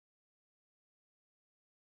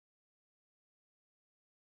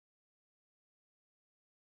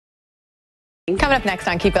Coming up next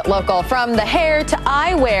on Keep It Local, from the hair to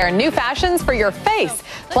eyewear, new fashions for your face,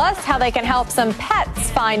 plus how they can help some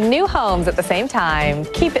pets find new homes at the same time.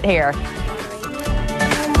 Keep it here.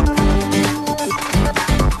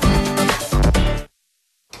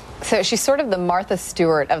 So she's sort of the Martha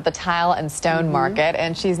Stewart of the tile and stone market,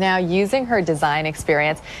 and she's now using her design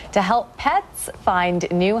experience to help pets find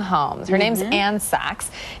new homes. Her name's Ann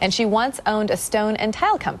Sachs, and she once owned a stone and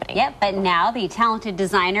tile company. Yep, but now the talented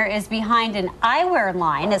designer is behind an eyewear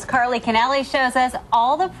line. As Carly Kennelly shows us,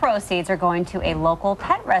 all the proceeds are going to a local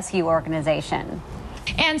pet rescue organization.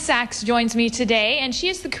 Ann Sachs joins me today, and she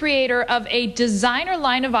is the creator of a designer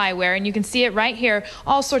line of eyewear, and you can see it right here.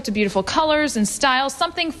 All sorts of beautiful colors and styles,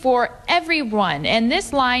 something for everyone. And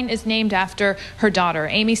this line is named after her daughter,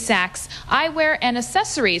 Amy Sachs, Eyewear and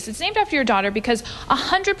Accessories. It's named after your daughter because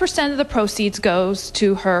 100% of the proceeds goes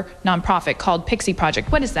to her nonprofit called Pixie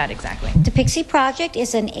Project. What is that exactly? The Pixie Project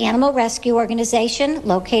is an animal rescue organization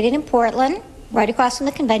located in Portland, right across from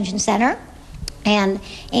the convention center. And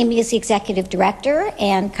Amy is the executive director,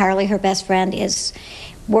 and Carly, her best friend,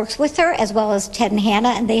 works with her, as well as Ted and Hannah,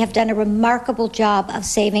 and they have done a remarkable job of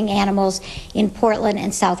saving animals in Portland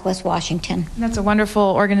and Southwest Washington. That's a wonderful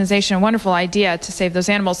organization, a wonderful idea to save those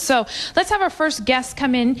animals. So let's have our first guest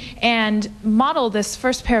come in and model this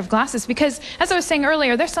first pair of glasses, because as I was saying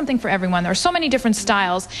earlier, there's something for everyone. There are so many different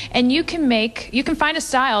styles, and you can find a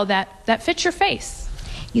style that fits your face.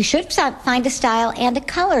 You should find a style and a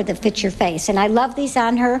color that fits your face. And I love these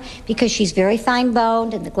on her because she's very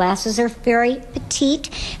fine-boned and the glasses are very petite.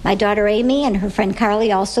 My daughter Amy and her friend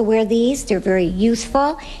Carly also wear these. They're very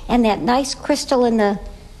youthful, and that nice crystal in the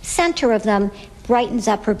center of them brightens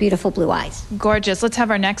up her beautiful blue eyes. Gorgeous. Let's have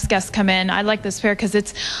our next guest come in. I like this pair because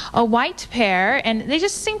it's a white pair, and they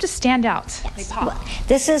just seem to stand out. Yes. They pop. Well,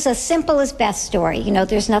 this is a simple as best story. You know,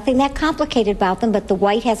 there's nothing that complicated about them, but the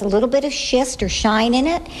white has a little bit of schist or shine in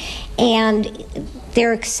it, and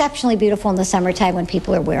they're exceptionally beautiful in the summertime when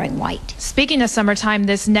people are wearing white. Speaking of summertime,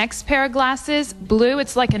 this next pair of glasses, blue,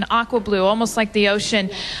 it's like an aqua blue, almost like the ocean.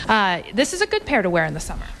 This is a good pair to wear in the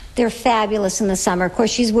summer. They're fabulous in the summer. Of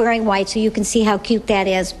course, she's wearing white, so you can see how cute that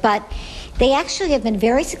is. But they actually have been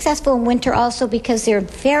very successful in winter also because they're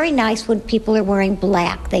very nice when people are wearing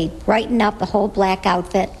black. They brighten up the whole black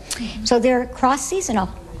outfit. So they're cross-seasonal.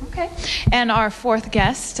 Okay. And our fourth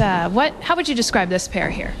guest, how would you describe this pair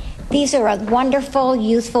here? These are a wonderful,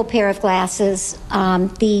 youthful pair of glasses.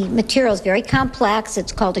 The material is very complex.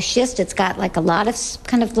 It's called a schist. It's got like a lot of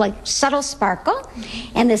kind of like subtle sparkle.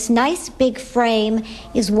 And this nice big frame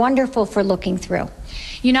is wonderful for looking through.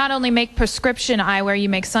 You not only make prescription eyewear, you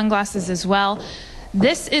make sunglasses as well.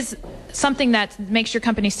 This is something that makes your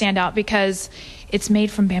company stand out because it's made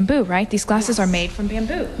from bamboo, right? These glasses are made from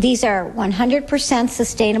bamboo. These are 100%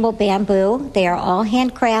 sustainable bamboo. They are all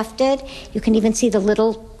handcrafted. You can even see the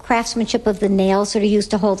little craftsmanship of the nails that are used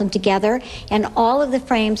to hold them together, and all of the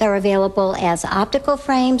frames are available as optical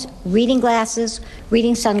frames, reading glasses,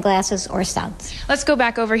 reading sunglasses, or suns. Let's go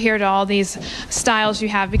back over here to all these styles you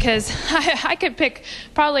have, because I could pick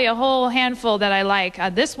probably a whole handful that I like.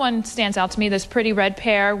 This one stands out to me, this pretty red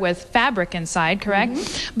pair with fabric inside,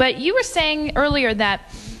 correct? But you were saying earlier that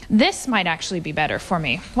this might actually be better for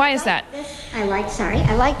me. Why is that? I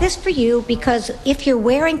like this for you because if you're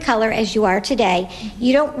wearing color as you are today,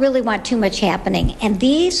 you don't really want too much happening. And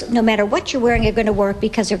these, no matter what you're wearing, are going to work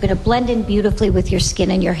because they're going to blend in beautifully with your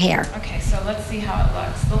skin and your hair. Okay, so let's see how it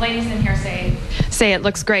looks. The ladies in here say it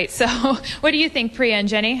looks great. So what do you think, Priya and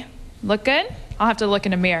Jenny? Look good? I'll have to look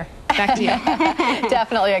in a mirror. Back to you.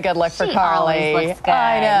 Definitely a good look for Carly. Always looks good.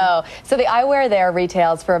 I know. So the eyewear there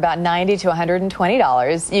retails for about $90 to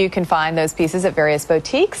 $120. You can find those pieces at various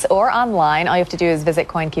boutiques or online. All you have to do is visit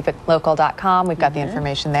KOINKeepItLocal.com. We've got the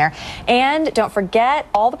information there. And don't forget,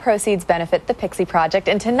 all the proceeds benefit the Pixie Project.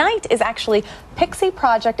 And tonight is actually Pixie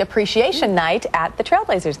Project Appreciation Night at the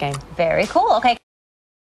Trailblazers game. Very cool. Okay.